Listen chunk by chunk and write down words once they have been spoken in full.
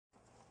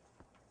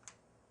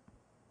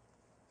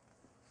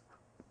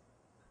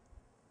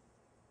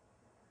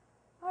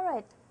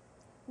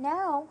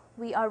Now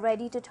we are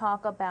ready to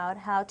talk about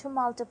how to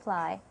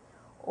multiply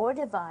or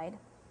divide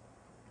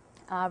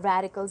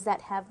radicals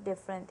that have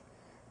different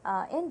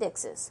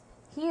indexes.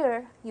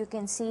 Here you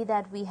can see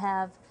that we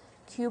have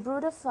cube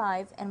root of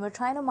 5 and we're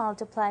trying to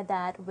multiply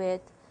that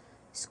with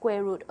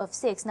square root of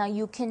 6. Now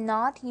you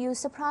cannot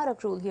use the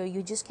product rule here.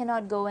 You just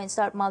cannot go and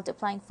start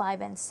multiplying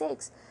 5 and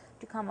 6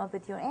 to come up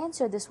with your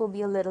answer. This will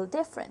be a little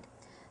different.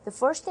 The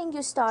first thing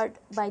you start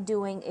by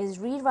doing is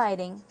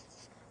rewriting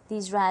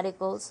these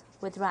radicals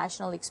with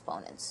rational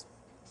exponents.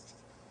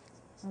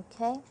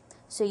 Okay,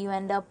 so you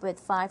end up with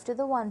 5 to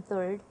the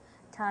 1/3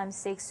 times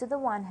 6 to the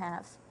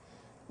 1/2.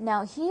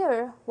 Now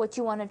here what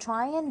you want to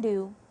try and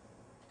do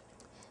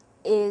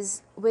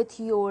is with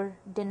your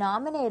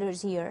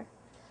denominators here,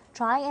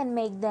 try and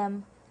make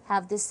them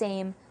have the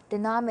same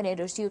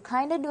denominator. So you're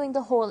kind of doing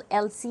the whole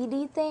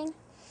LCD thing,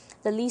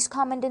 the least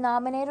common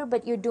denominator,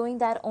 but you're doing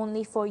that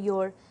only for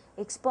your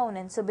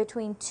exponent. So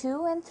between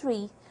 2 and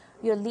 3,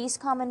 your least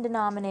common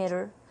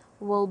denominator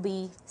will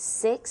be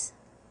 6.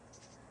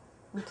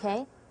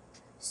 Okay,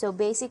 so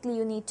basically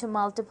you need to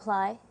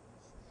multiply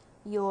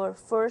your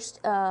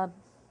first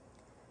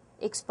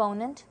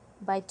exponent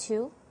by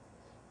 2,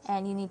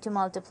 and you need to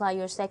multiply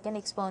your second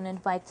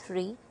exponent by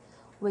 3,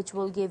 which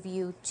will give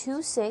you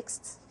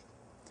 2/6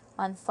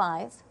 on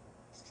 5,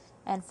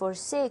 and for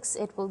 6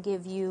 it will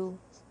give you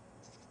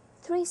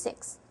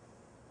 3/6.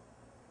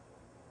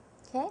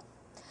 Okay,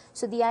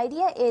 so the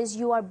idea is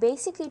you are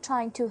basically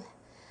trying to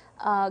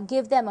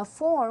give them a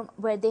form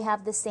where they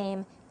have the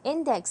same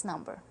index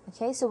number.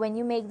 Okay, so when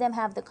you make them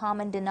have the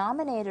common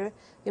denominator,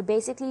 you're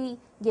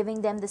basically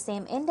giving them the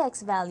same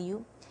index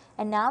value.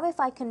 And now if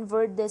I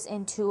convert this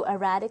into a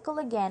radical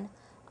again,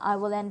 I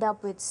will end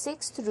up with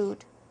 6th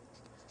root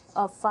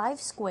of 5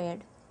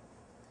 squared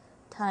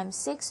times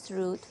 6th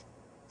root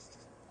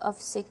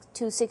of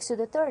 6 to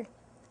the 3rd.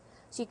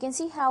 So you can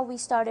see how we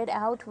started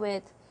out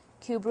with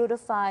cube root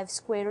of 5,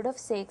 square root of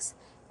 6,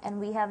 and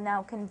we have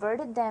now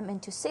converted them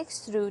into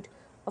 6th root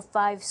of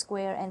 5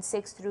 square and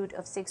 6th root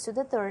of 6 to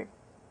the 3rd.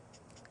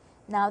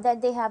 Now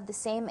that they have the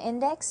same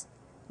index,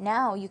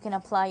 now you can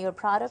apply your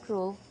product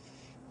rule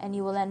and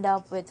you will end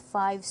up with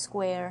 5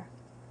 square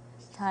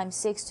times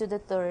 6 to the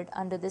 3rd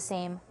under the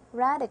same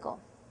radical.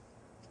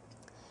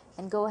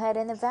 And go ahead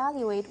and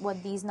evaluate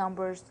what these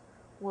numbers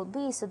will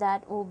be. So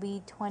that will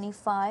be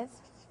 25,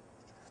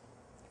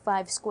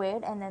 5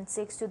 squared, and then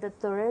 6 to the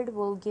 3rd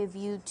will give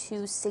you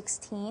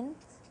 216.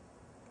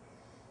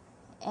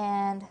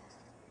 And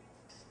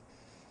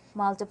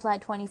multiply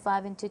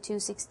 25 into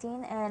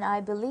 216, and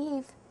I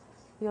believe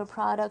your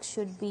product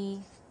should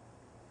be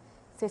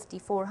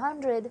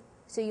 5400.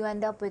 So you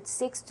end up with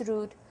 6th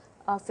root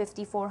of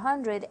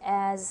 5400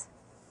 as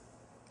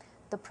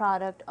the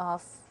product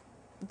of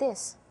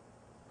this.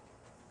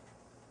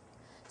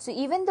 So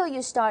even though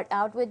you start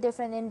out with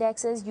different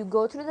indexes, you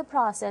go through the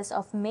process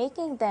of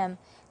making them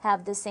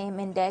have the same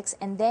index,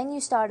 and then you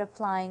start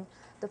applying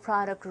the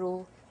product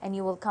rule and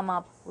you will come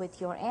up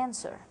with your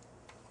answer.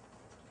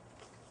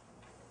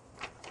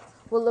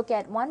 We'll look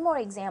at one more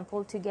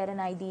example to get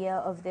an idea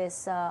of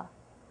this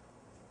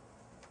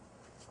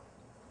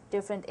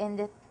different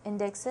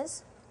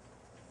indexes.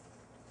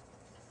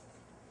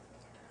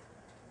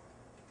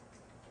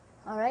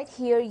 Alright,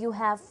 here you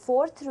have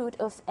 4th root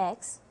of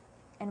x,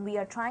 and we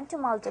are trying to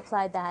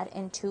multiply that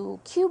into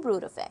cube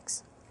root of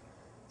x.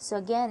 So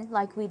again,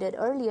 like we did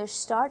earlier,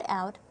 start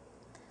out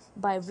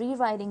by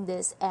rewriting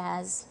this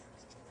as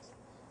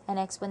an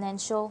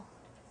exponential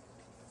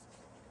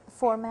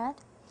format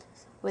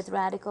with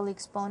radical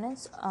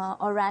exponents,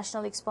 or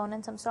rational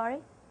exponents, I'm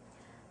sorry.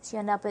 So you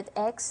end up with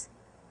x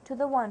to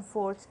the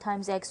 1/4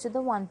 times x to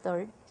the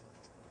 1/3.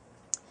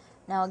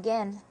 Now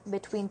again,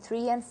 between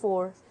 3 and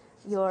 4,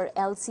 your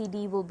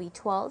LCD will be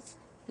 12,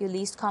 your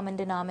least common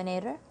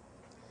denominator.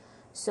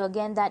 So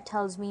again, that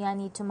tells me I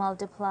need to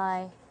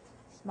multiply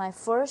my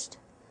first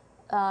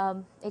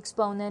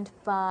exponent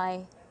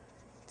by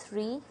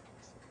 3,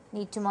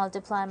 need to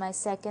multiply my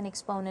second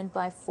exponent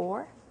by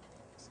 4,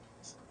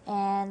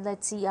 and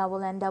let's see, I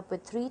will end up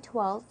with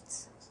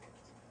 3/12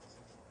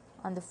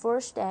 on the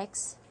first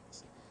x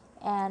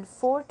and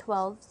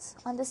 4/12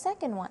 on the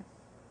second one.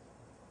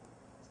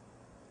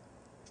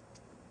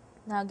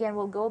 Now again,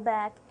 we'll go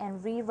back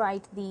and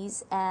rewrite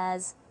these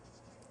as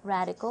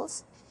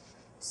radicals.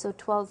 So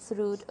 12th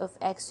root of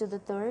x to the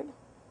 3rd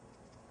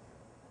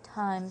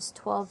times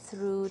 12th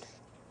root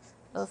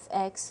of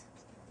x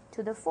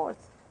to the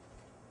 4th.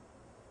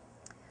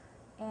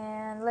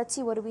 And let's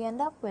see, what do we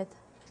end up with?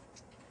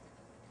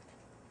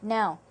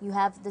 Now, you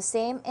have the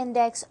same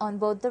index on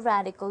both the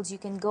radicals. You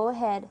can go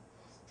ahead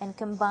and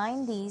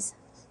combine these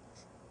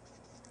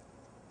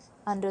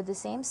under the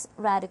same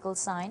radical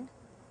sign.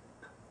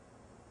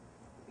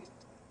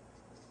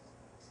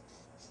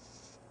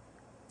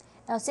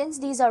 Now, since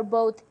these are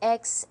both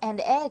x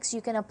and x,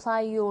 you can apply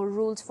your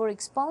rules for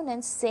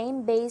exponents,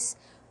 same base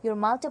you're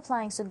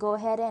multiplying. So go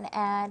ahead and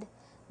add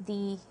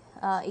the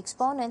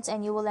exponents,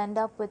 and you will end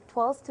up with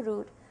 12th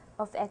root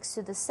of x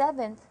to the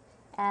 7th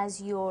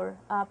as your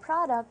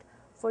product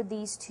for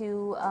these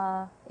two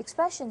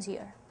expressions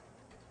here.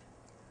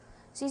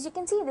 So as you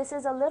can see, this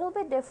is a little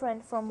bit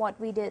different from what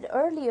we did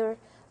earlier,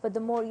 but the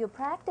more you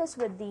practice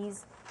with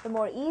these, the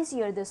more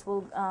easier this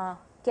will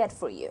get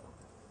for you.